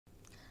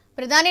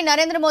ప్రధాని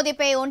నరేంద్ర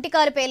మోదీపై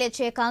ఒంటికాలు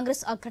పేలేచే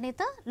కాంగ్రెస్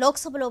అగ్రనేత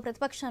లోక్సభలో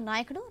ప్రతిపక్ష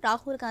నాయకుడు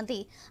రాహుల్ గాంధీ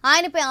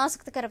ఆయనపై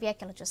ఆసక్తికర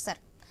వ్యాఖ్యలు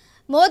చేశారు.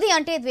 మోదీ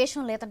అంటే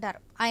ద్వేషం లేదన్నారు.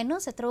 ఆయన్ను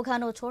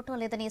శత్రువుగాను చూడటం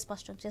లేదని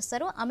స్పష్టం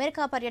చేశారు.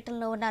 అమెరికా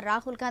పర్యటనలో ఉన్న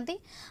Rahul Gandhi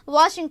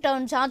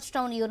Washington George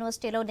town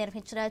యూనివర్సిటీలో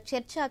నిర్వహించిన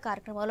చర్చా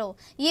కార్యక్రమంలో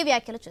ఈ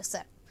వ్యాఖ్యలు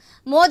చేశారు.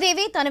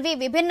 మోదీవి తనవి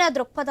విభిన్న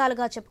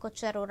దృక్పథాలుగా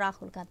చెప్పుకొచ్చారు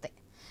రాహుల్ గాంధీ.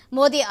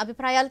 మోదీ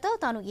అభిప్రాయాలతో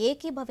తాను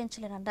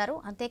ఏకీభవించలేనన్నారు.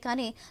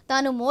 అంతేకాని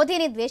తాను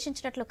మోదీని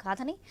ద్వేషించినట్లు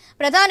కాదని,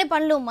 ప్రధాని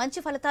పనులు మంచి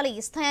ఫలితాలు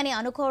ఇస్తాయని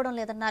అనుకోవడం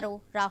లేదన్నారు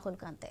Rahul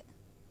Gandhi.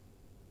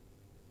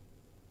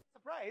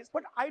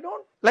 But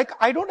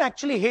I don't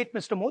actually hate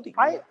Mr. Modi.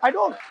 I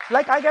don't.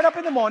 Like, I get up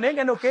in the morning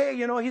and okay,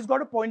 he's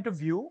got a point of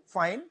view,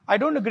 fine. I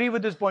don't agree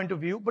with his point of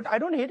view, but I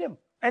don't hate him.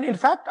 And in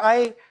fact,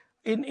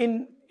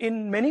 in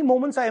many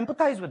moments I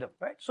empathize with him,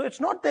 right? So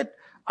it's not that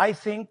I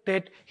think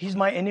that he's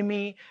my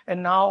enemy and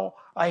now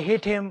I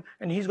hate him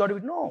and he's got to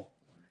be, no.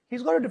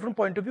 He's got a different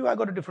point of view, I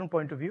got a different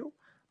point of view.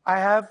 I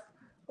have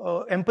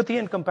empathy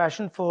and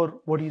compassion for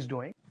what he's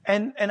doing.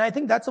 And I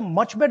think that's a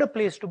much better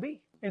place to be.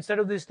 Instead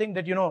of this thing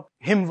that,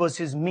 him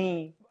versus me.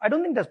 I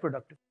don't think that's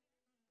productive.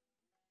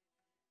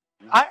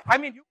 I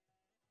mean...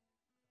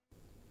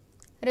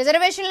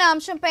 రిజర్వేషన్ల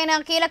అంశంపైన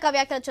కీలక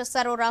వ్యాఖ్యలు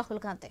చేశారు Rahul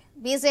Gandhi.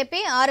 BJP,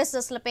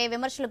 ఆర్ఎస్ఎస్లపై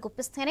విమర్శలు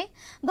గుప్పిస్తేనే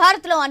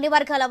భారత్లో అన్ని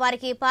వర్గాల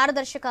వారికి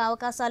పారదర్శక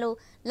అవకాశాలు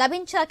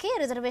లభించాకే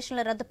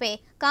రిజర్వేషన్ల రద్దుపై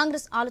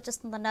కాంగ్రెస్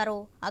ఆలోచిస్తుందన్నారు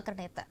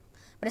అగ్రనేత.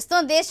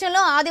 ప్రస్తుతం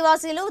దేశంలో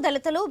ఆదివాసీలు,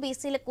 దళితులు,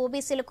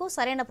 ఓబీసీలకు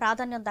సరైన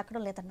ప్రాధాన్యం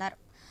దక్కడం లేదన్నారు.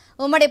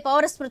 ఉమ్మడి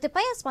పౌర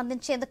స్మృతిపై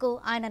స్పందించేందుకు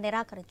ఆయన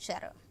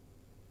నిరాకరించారు.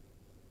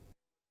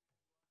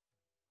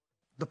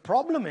 The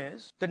problem is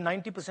that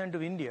 90%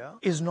 of India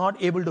is not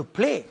able to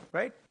play,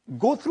 right?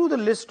 Go through the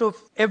list of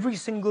every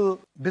single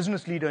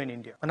business leader in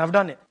India. And I've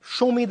done it.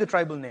 Show me the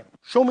tribal name.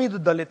 Show me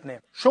the Dalit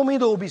name. Show me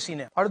the OBC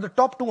name. Out of the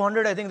top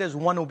 200, I think there's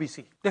one OBC.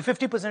 They're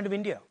 50% of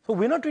India. So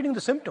we're not treating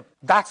the symptom.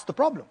 That's the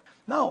problem.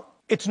 Now,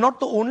 it's not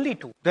the only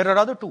tool. There are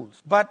other tools.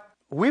 But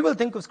we will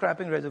think of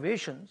scrapping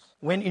reservations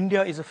when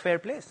India is a fair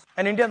place.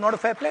 And India is not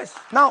a fair place.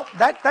 Now,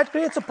 that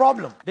creates a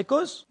problem.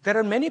 Because there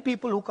are many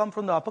people who come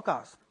from the upper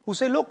caste who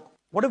say, look,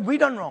 what have we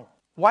done wrong?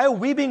 Why are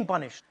we being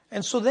punished?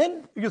 And so then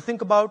you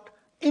think about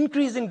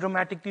increasing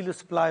dramatically the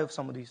supply of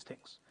some of these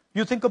things.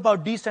 You think about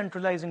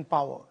decentralizing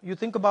power. You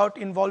think about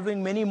involving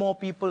many more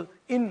people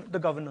in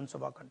the governance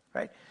of our country,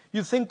 right?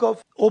 You think of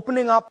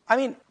opening up. I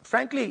mean,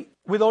 frankly,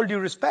 with all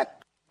due respect,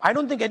 I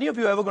don't think any of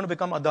you are ever going to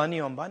become Adani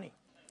or Ambani.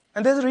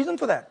 And there's a reason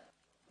for that.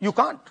 You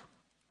can't.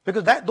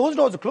 Because those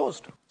doors are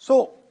closed. So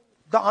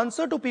the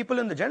answer to people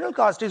in the general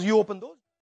caste is you open those.